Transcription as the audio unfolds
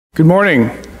Good morning.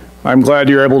 I'm glad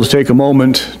you're able to take a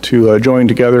moment to join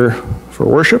together for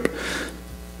worship.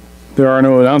 There are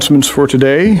no announcements for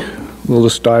today. We'll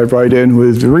just dive right in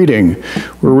with the reading.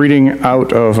 We're reading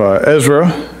out of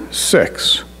Ezra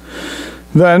 6.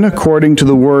 Then, according to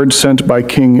the word sent by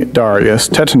King Darius,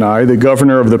 Tetani, the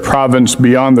governor of the province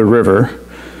beyond the river,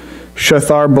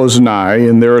 Shethar-boznai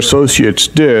and their associates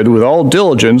did with all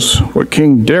diligence what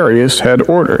King Darius had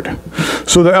ordered.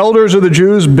 So the elders of the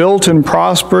Jews built and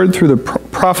prospered through the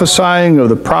prophesying of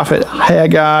the prophet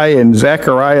Haggai and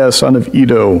Zechariah son of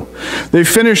Iddo. They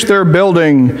finished their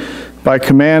building by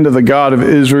command of the God of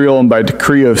Israel and by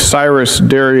decree of Cyrus,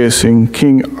 Darius, and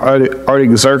King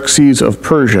Artaxerxes of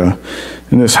Persia.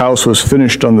 And this house was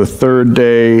finished on the 3rd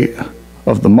day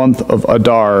of the month of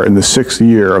Adar in the 6th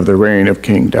year of the reign of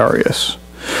King Darius.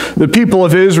 The people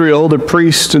of Israel, the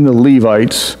priests and the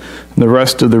Levites, and the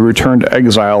rest of the returned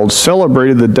exiles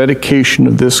celebrated the dedication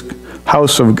of this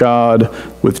house of God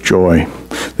with joy.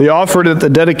 They offered at the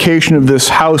dedication of this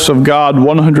house of God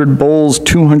 100 bulls,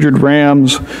 200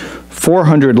 rams,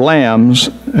 400 lambs,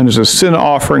 and as a sin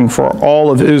offering for all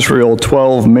of Israel,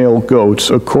 12 male goats,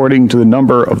 according to the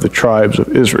number of the tribes of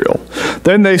Israel.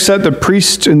 Then they set the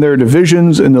priests in their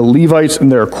divisions and the Levites in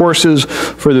their courses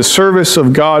for the service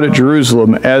of God at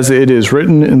Jerusalem, as it is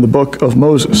written in the book of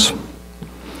Moses.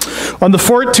 On the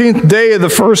 14th day of the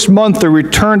first month, the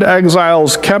returned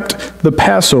exiles kept the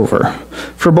Passover.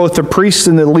 For both the priests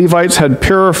and the Levites had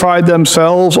purified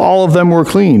themselves, all of them were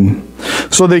clean.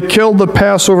 So they killed the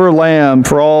Passover lamb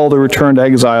for all the returned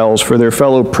exiles, for their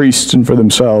fellow priests and for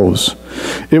themselves.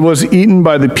 It was eaten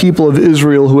by the people of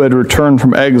Israel who had returned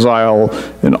from exile,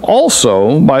 and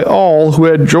also by all who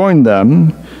had joined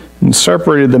them and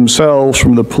separated themselves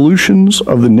from the pollutions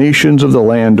of the nations of the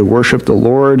land to worship the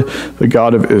Lord, the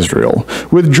God of Israel.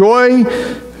 With joy,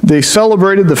 they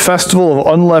celebrated the festival of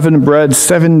unleavened bread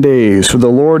 7 days, for the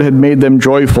Lord had made them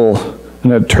joyful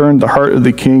and had turned the heart of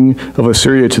the king of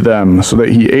Assyria to them, so that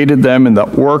he aided them in the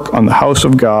work on the house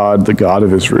of God, the God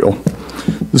of Israel.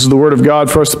 This is the word of God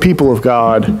for us, the people of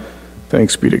God.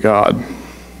 Thanks be to God.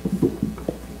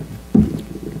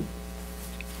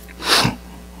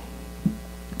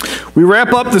 We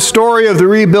wrap up the story of the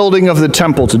rebuilding of the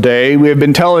temple today. We have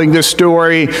been telling this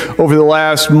story over the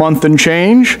last month and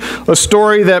change, a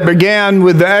story that began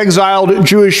with the exiled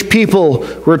Jewish people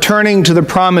returning to the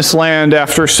promised land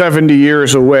after 70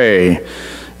 years away.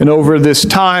 And over this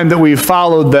time that we've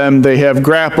followed them, they have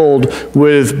grappled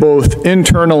with both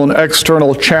internal and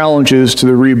external challenges to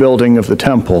the rebuilding of the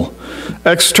temple.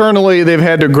 Externally, they've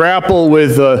had to grapple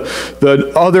with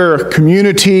the other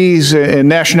communities and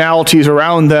nationalities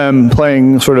around them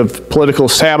playing sort of political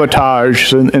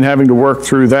sabotage and having to work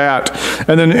through that.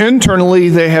 And then internally,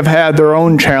 they have had their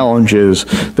own challenges.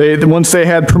 Once they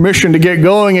had permission to get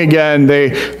going again,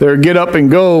 their get up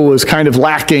and go was kind of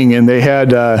lacking, and they had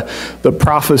the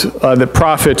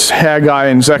prophets Haggai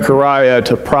and Zechariah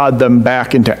to prod them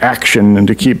back into action and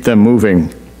to keep them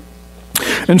moving.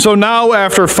 And so now,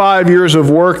 after 5 years of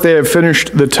work, they have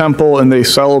finished the temple and they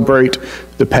celebrate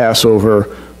the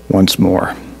Passover once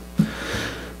more.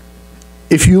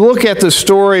 If you look at the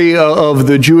story of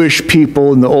the Jewish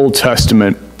people in the Old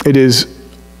Testament, it is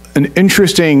an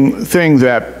interesting thing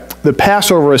that the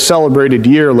Passover is celebrated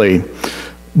yearly.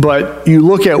 But you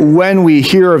look at when we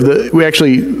hear of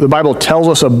the Bible tells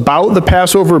us about the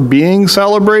Passover being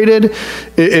celebrated.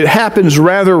 It happens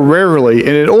rather rarely, and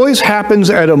it always happens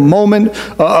at a moment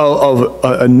of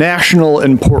a national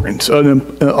importance,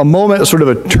 a moment, sort of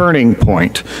a turning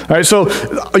point. All right, so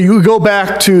you go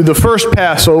back to the first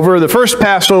Passover. The first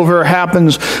Passover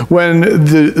happens when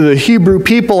the Hebrew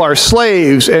people are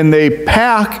slaves, and they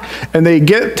pack, and they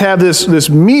get to have this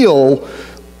meal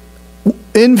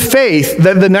in faith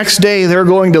that the next day they're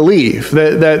going to leave,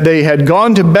 that they had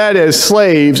gone to bed as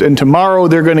slaves and tomorrow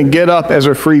they're going to get up as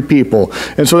a free people.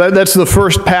 And so that's the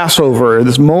first Passover,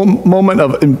 this moment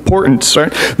of importance.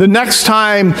 Right? The next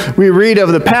time we read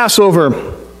of the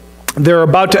Passover, they're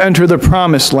about to enter the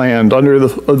promised land under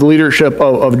the leadership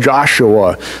of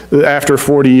Joshua after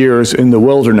 40 years in the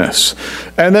wilderness.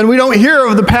 And then we don't hear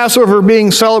of the Passover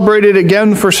being celebrated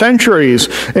again for centuries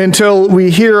until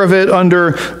we hear of it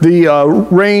under the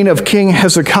reign of King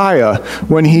Hezekiah,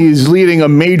 when he's leading a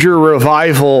major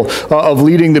revival of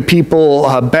leading the people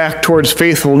back towards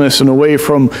faithfulness and away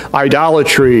from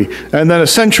idolatry. And then a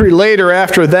century later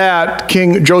after that,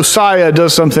 King Josiah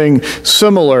does something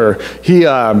similar. He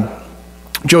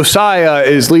Josiah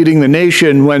is leading the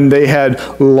nation when they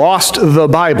had lost the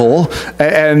Bible,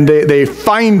 and they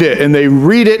find it and they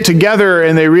read it together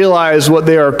and they realize what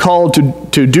they are called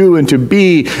to do and to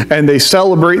be, and they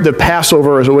celebrate the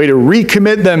Passover as a way to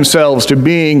recommit themselves to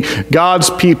being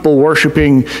God's people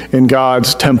worshiping in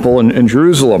God's temple in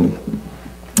Jerusalem.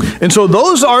 And so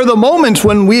those are the moments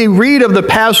when we read of the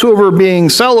Passover being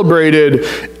celebrated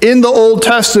in the Old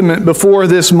Testament before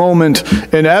this moment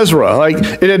in Ezra. Like,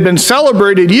 it had been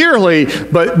celebrated yearly,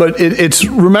 but it's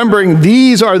remembering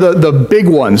these are the big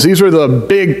ones. These are the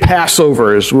big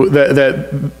Passovers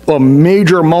that a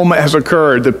major moment has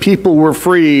occurred. The people were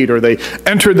freed, or they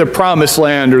entered the promised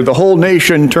land, or the whole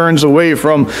nation turns away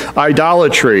from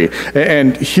idolatry.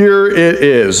 And here it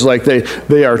is, like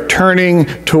they are turning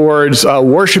towards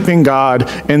worshiping God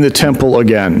in the temple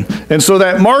again. And so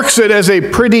that marks it as a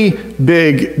pretty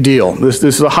big deal. This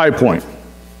is a high point.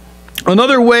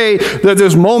 Another way that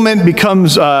this moment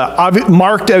becomes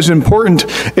marked as important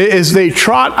is they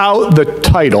trot out the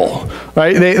title.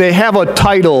 Right? They have a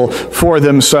title for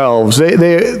themselves.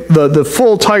 The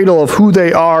full title of who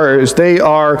they are is they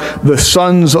are the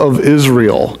sons of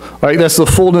Israel. Right? That's the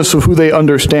fullness of who they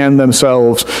understand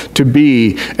themselves to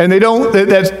be. And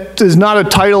that is not a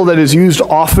title that is used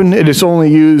often. It is only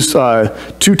used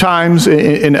 2 times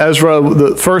in Ezra.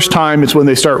 The first time is when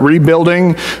they start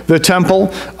rebuilding the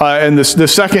temple, and the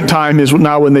second time is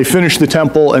now when they finish the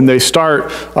temple and they start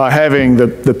having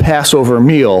the Passover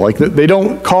meal. Like, they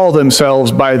don't call themselves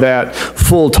by that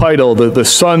full title, the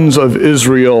sons of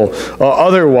Israel,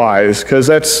 otherwise, because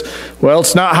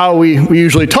it's not how we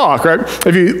usually talk, right?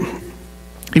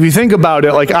 If you think about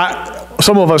it, like,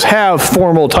 some of us have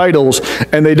formal titles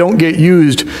and they don't get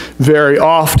used very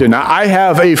often. I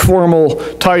have a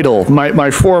formal title.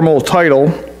 My formal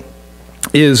title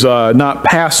is not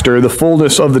pastor. The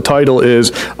fullness of the title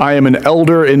is I am an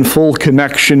elder in full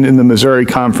connection in the Missouri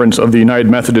Conference of the United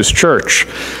Methodist Church.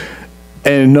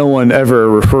 And no one ever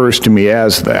refers to me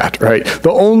as that, right?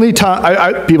 The only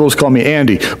time, people just call me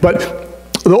Andy, but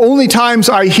the only times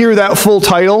I hear that full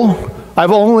title,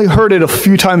 I've only heard it a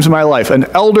few times in my life. An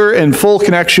elder in full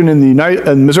connection in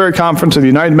the Missouri Conference of the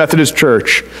United Methodist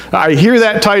Church. I hear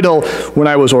that title when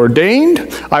I was ordained.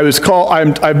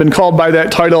 I've been called by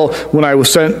that title when I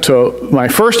was sent to my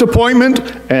first appointment,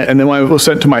 and then when I was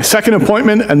sent to my second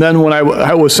appointment, and then when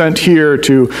I was sent here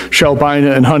to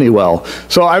Shelbina and Honeywell.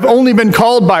 So I've only been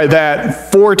called by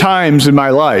that 4 times in my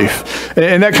life.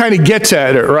 And that kind of gets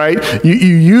at it, right? You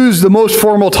use the most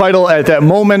formal title at that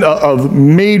moment of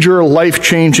major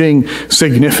life-changing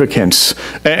significance.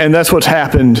 And that's what's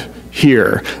happened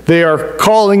here. They are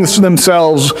calling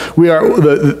themselves, we are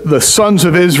the sons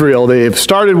of Israel. They have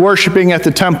started worshiping at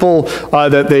the temple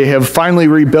that they have finally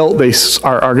rebuilt. They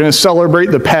are going to celebrate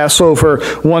the Passover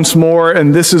once more,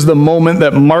 and this is the moment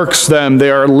that marks them.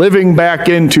 They are living back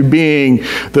into being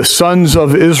the sons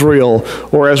of Israel,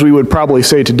 or as we would probably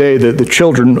say today, the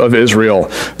children of Israel.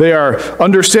 They are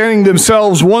understanding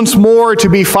themselves once more to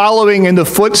be following in the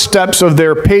footsteps of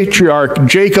their patriarch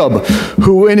Jacob,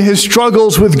 who in his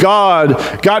struggles with God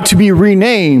got to be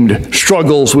renamed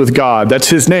Struggles with God. That's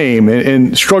his name.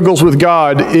 And Struggles with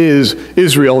God is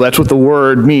Israel. That's what the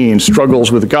word means,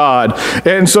 struggles with God.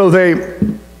 And so they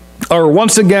are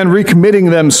once again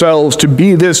recommitting themselves to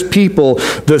be this people,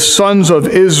 the sons of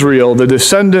Israel, the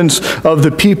descendants of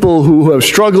the people who have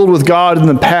struggled with God in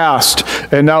the past,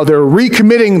 and now they're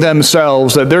recommitting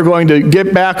themselves that they're going to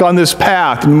get back on this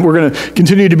path, and we're going to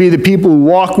continue to be the people who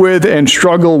walk with and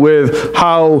struggle with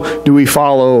how do we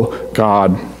follow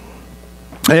God.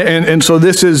 And so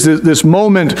this is this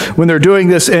moment when they're doing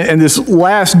this, and this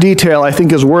last detail I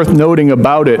think is worth noting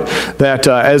about it, that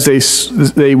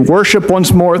as they worship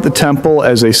once more at the temple,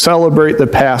 as they celebrate the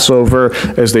Passover,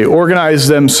 as they organize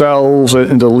themselves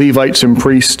into Levites and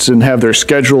priests and have their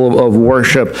schedule of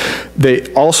worship,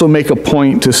 they also make a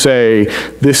point to say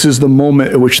this is the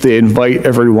moment at which they invite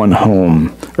everyone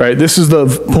home. Right? This is the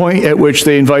point at which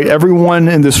they invite everyone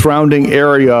in the surrounding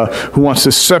area who wants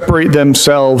to separate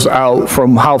themselves out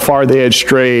from how far they had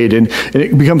strayed, and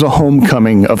it becomes a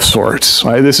homecoming of sorts.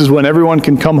 Right? This is when everyone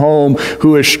can come home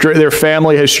who has their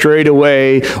family has strayed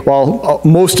away, while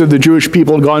most of the Jewish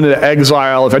people had gone into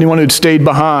exile. If anyone had stayed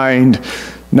behind,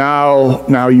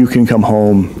 now you can come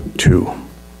home too.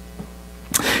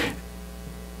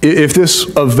 If this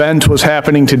event was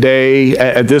happening today,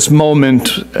 at this moment,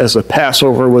 as the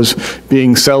Passover was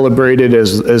being celebrated,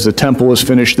 as the temple was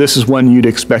finished, this is when you'd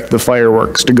expect the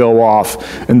fireworks to go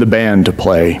off and the band to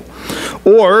play.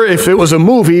 Or if it was a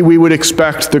movie, we would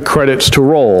expect the credits to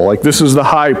roll. Like, this is the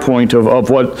high point of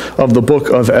the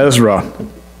book of Ezra.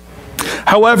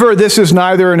 However, this is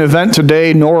neither an event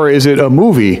today nor is it a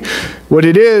movie. What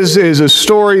it is a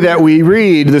story that we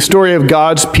read, the story of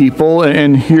God's people,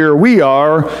 and here we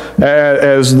are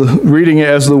reading it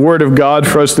as the Word of God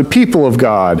for us, the people of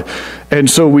God. And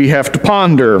so we have to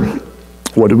ponder,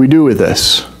 what do we do with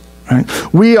this?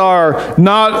 Right? We are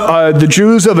not the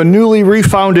Jews of a newly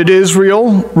refounded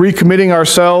Israel, recommitting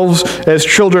ourselves as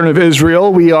children of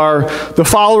Israel. We are the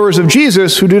followers of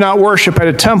Jesus who do not worship at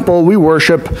a temple, we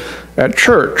worship at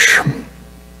church.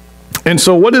 And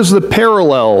so what is the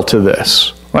parallel to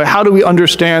this? Right? How do we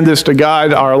understand this to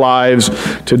guide our lives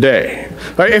today?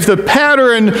 Right? If the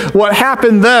pattern, what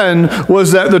happened then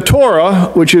was that the Torah,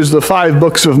 which is the 5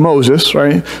 books of Moses,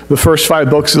 right? The first 5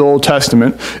 books of the Old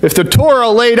Testament, if the Torah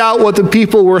laid out what the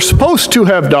people were supposed to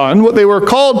have done, what they were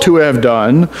called to have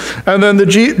done, and then the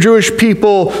Jewish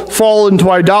people fall into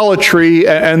idolatry,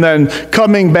 and then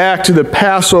coming back to the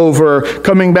Passover,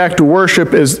 coming back to worship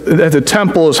at the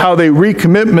temple is how they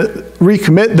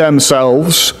recommit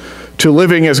themselves to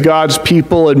living as God's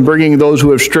people and bringing those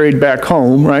who have strayed back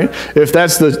home, right? If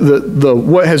that's the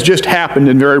what has just happened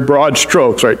in very broad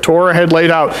strokes, right? Torah had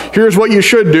laid out, here's what you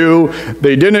should do,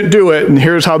 they didn't do it, and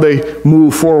here's how they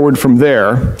move forward from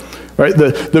there, right?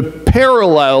 The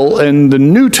parallel in the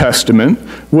New Testament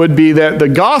would be that the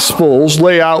Gospels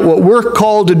lay out what we're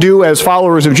called to do as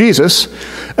followers of Jesus,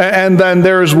 and then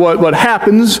there's what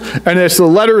happens, and it's the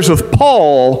letters of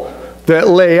Paul that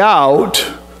lay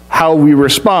out how we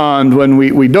respond when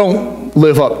we don't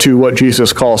live up to what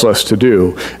Jesus calls us to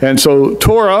do. And so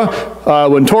Torah,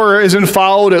 when Torah isn't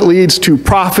followed, it leads to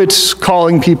prophets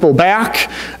calling people back.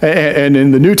 And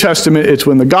in the New Testament, it's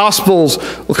when the Gospels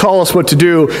call us what to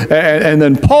do. And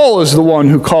then Paul is the one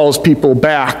who calls people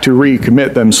back to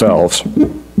recommit themselves.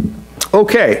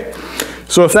 Okay,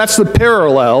 so if that's the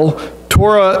parallel,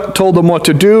 Torah told them what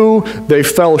to do, they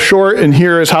fell short, and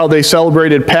here is how they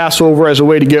celebrated Passover as a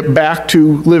way to get back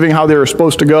to living how they were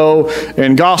supposed to go,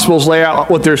 and Gospels lay out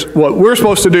what we're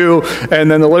supposed to do,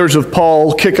 and then the letters of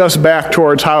Paul kick us back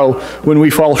towards how, when we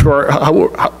fall short,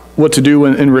 what to do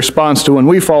in response to when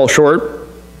we fall short.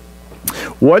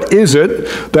 What is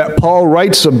it that Paul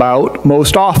writes about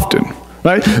most often?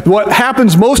 Right? What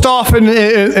happens most often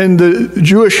in the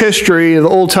Jewish history of the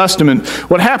Old Testament,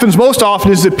 what happens most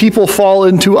often is that people fall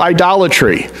into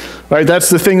idolatry. Right?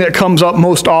 That's the thing that comes up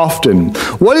most often.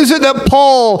 What is it that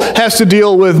Paul has to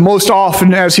deal with most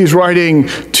often as he's writing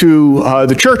to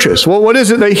the churches? Well, what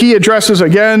is it that he addresses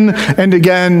again and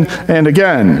again and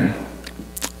again?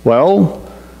 Well,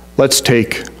 let's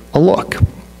take a look.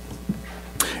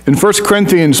 In 1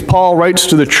 Corinthians, Paul writes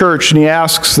to the church and he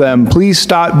asks them, please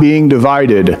stop being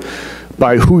divided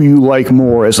by who you like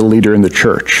more as a leader in the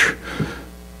church.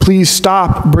 Please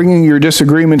stop bringing your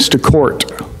disagreements to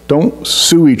court. Don't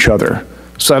sue each other.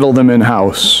 Settle them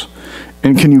in-house.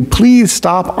 And can you please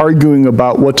stop arguing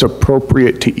about what's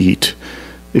appropriate to eat?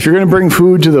 If you're going to bring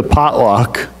food to the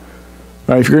potluck,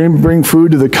 right, if you're going to bring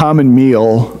food to the common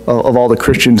meal of all the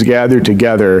Christians gathered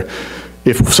together,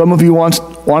 if some of you want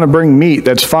to bring meat,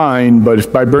 that's fine, but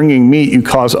if by bringing meat you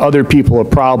cause other people a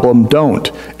problem, don't.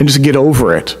 And just get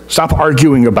over it. Stop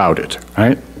arguing about it,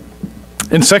 right?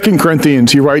 In 2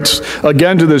 Corinthians, he writes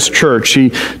again to this church.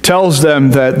 He tells them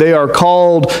that they are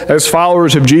called as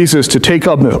followers of Jesus to take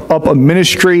up a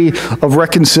ministry of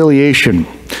reconciliation,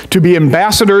 to be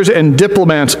ambassadors and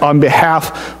diplomats on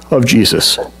behalf of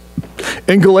Jesus.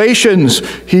 In Galatians,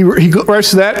 he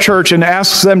writes to that church and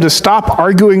asks them to stop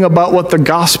arguing about what the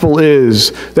gospel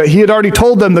is, that he had already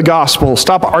told them the gospel.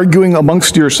 Stop arguing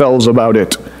amongst yourselves about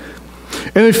it.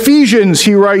 In Ephesians,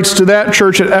 he writes to that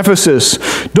church at Ephesus,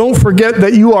 don't forget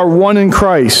that you are one in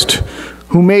Christ,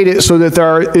 who made it so that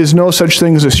there is no such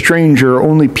thing as a stranger,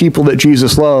 only people that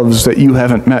Jesus loves that you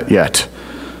haven't met yet.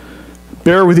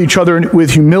 Bear with each other with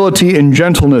humility and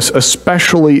gentleness,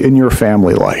 especially in your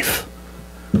family life.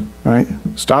 Right?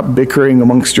 Stop bickering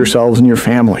amongst yourselves and your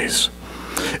families.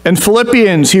 In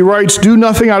Philippians, he writes, do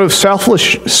nothing out of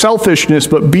selfishness,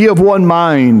 but be of one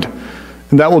mind,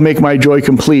 and that will make my joy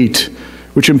complete,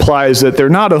 which implies that they're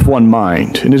not of one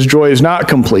mind, and his joy is not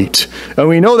complete. And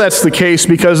we know that's the case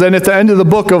because then at the end of the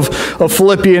book of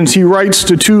Philippians, he writes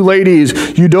to 2 ladies,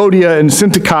 Euodia and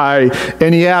Syntyche,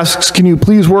 and he asks, can you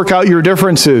please work out your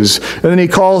differences? And then he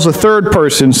calls a third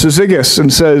person, Syzygus,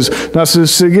 and says, now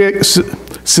Syzygus,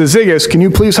 can you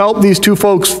please help these 2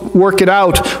 folks work it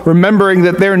out, remembering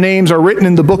that their names are written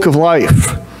in the book of life?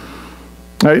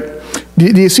 Right?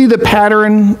 Do you see the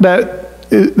pattern that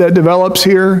develops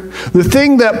here? The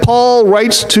thing that Paul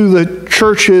writes to the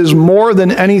churches more than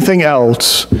anything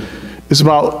else is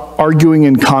about arguing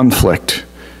in conflict.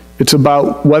 It's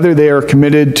about whether they are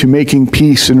committed to making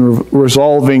peace and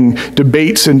resolving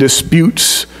debates and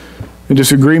disputes and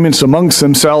disagreements amongst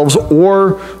themselves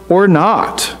or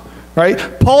not.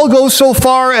 Right? Paul goes so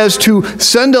far as to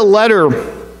send a letter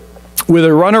with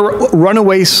a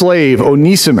runaway slave,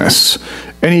 Onesimus.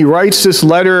 And he writes this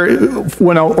letter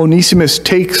when Onesimus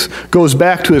goes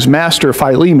back to his master,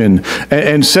 Philemon,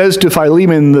 and says to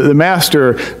Philemon, the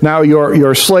master, now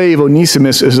your slave,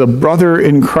 Onesimus, is a brother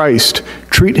in Christ.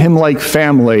 Treat him like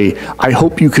family. I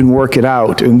hope you can work it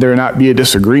out and there not be a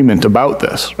disagreement about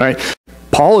this, right?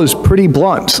 Paul is pretty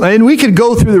blunt. And we could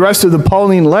go through the rest of the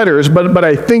Pauline letters, but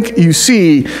I think you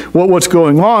see what's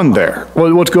going on there,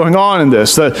 what's going on in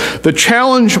this. The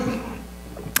challenge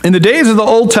in the days of the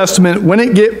Old Testament, when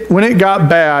it got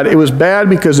bad, it was bad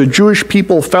because the Jewish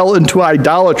people fell into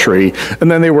idolatry,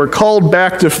 and then they were called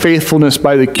back to faithfulness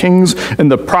by the kings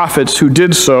and the prophets who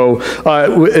did so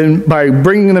by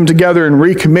bringing them together and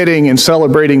recommitting and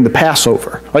celebrating the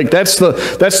Passover. Like that's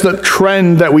the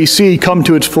trend that we see come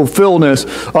to its fulfillment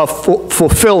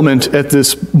at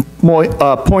this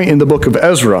point in the book of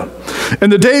Ezra. In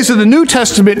the days of the New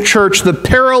Testament church, the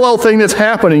parallel thing that's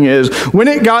happening is when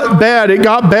it got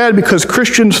bad because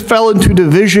Christians fell into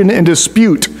division and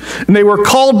dispute. And they were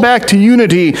called back to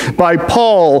unity by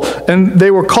Paul, and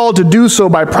they were called to do so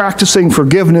by practicing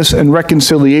forgiveness and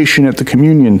reconciliation at the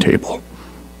communion table.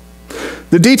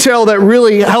 The detail that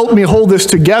really helped me hold this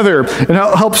together and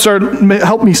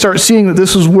helped me start seeing that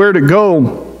this is where to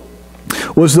go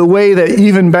was the way that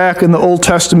even back in the Old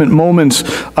Testament moments,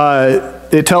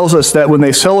 it tells us that when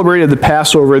they celebrated the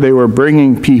Passover, they were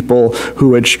bringing people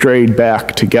who had strayed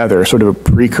back together, sort of a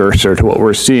precursor to what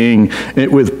we're seeing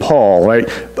with Paul, right?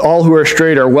 All who are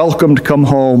strayed are welcome to come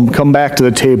home, come back to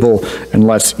the table, and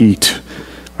let's eat.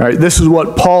 All right, this is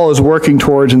what Paul is working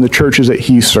towards in the churches that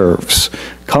he serves.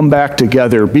 Come back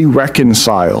together, be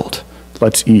reconciled,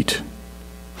 let's eat.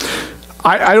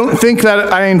 I don't think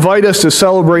that I invite us to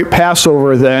celebrate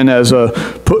Passover then as a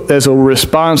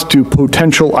response to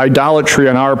potential idolatry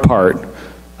on our part.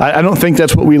 I don't think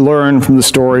that's what we learn from the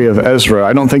story of Ezra.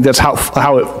 I don't think that's how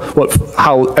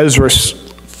Ezra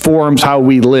forms how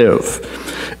we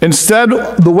live. Instead,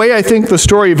 the way I think the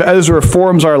story of Ezra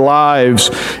forms our lives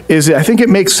is I think it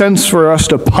makes sense for us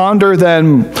to ponder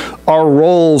then our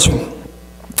roles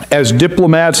as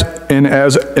diplomats and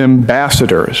as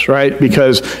ambassadors, right?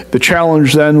 Because the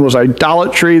challenge then was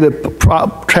idolatry.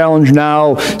 The challenge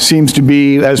now seems to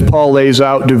be, as Paul lays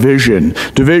out, division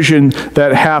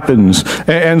that happens.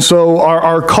 And so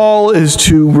our call is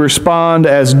to respond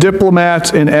as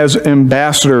diplomats and as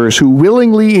ambassadors who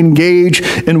willingly engage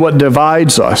in what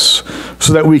divides us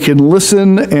so that we can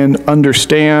listen and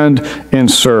understand and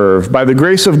serve. By the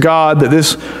grace of God,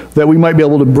 that we might be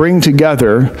able to bring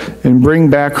together and bring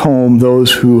back home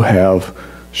those who have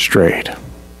strayed.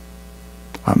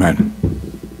 Amen.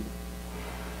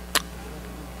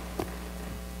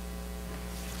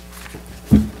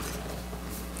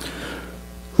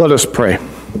 Let us pray.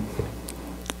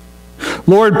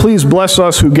 Lord, please bless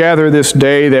us who gather this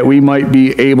day that we might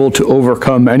be able to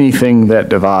overcome anything that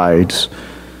divides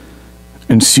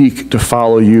and seek to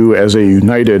follow you as a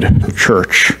united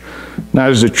church. Not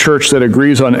as a church that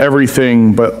agrees on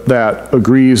everything, but that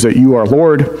agrees that you are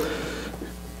Lord,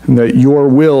 and that your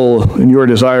will and your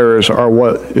desires are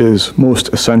what is most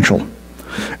essential.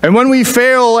 And when we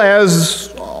fail,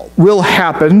 as will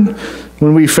happen,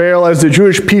 when we fail as the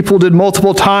Jewish people did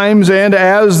multiple times and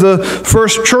as the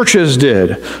first churches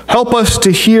did, help us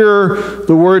to hear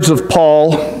the words of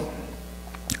Paul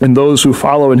and those who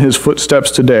follow in his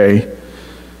footsteps today,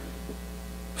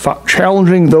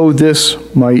 challenging though this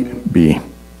might be.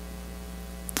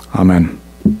 Amen.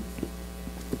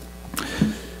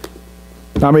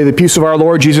 Now may the peace of our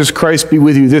Lord Jesus Christ be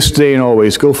with you this day and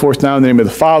always. Go forth now in the name of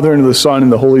the Father, and of the Son,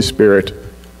 and the Holy Spirit.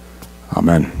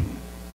 Amen.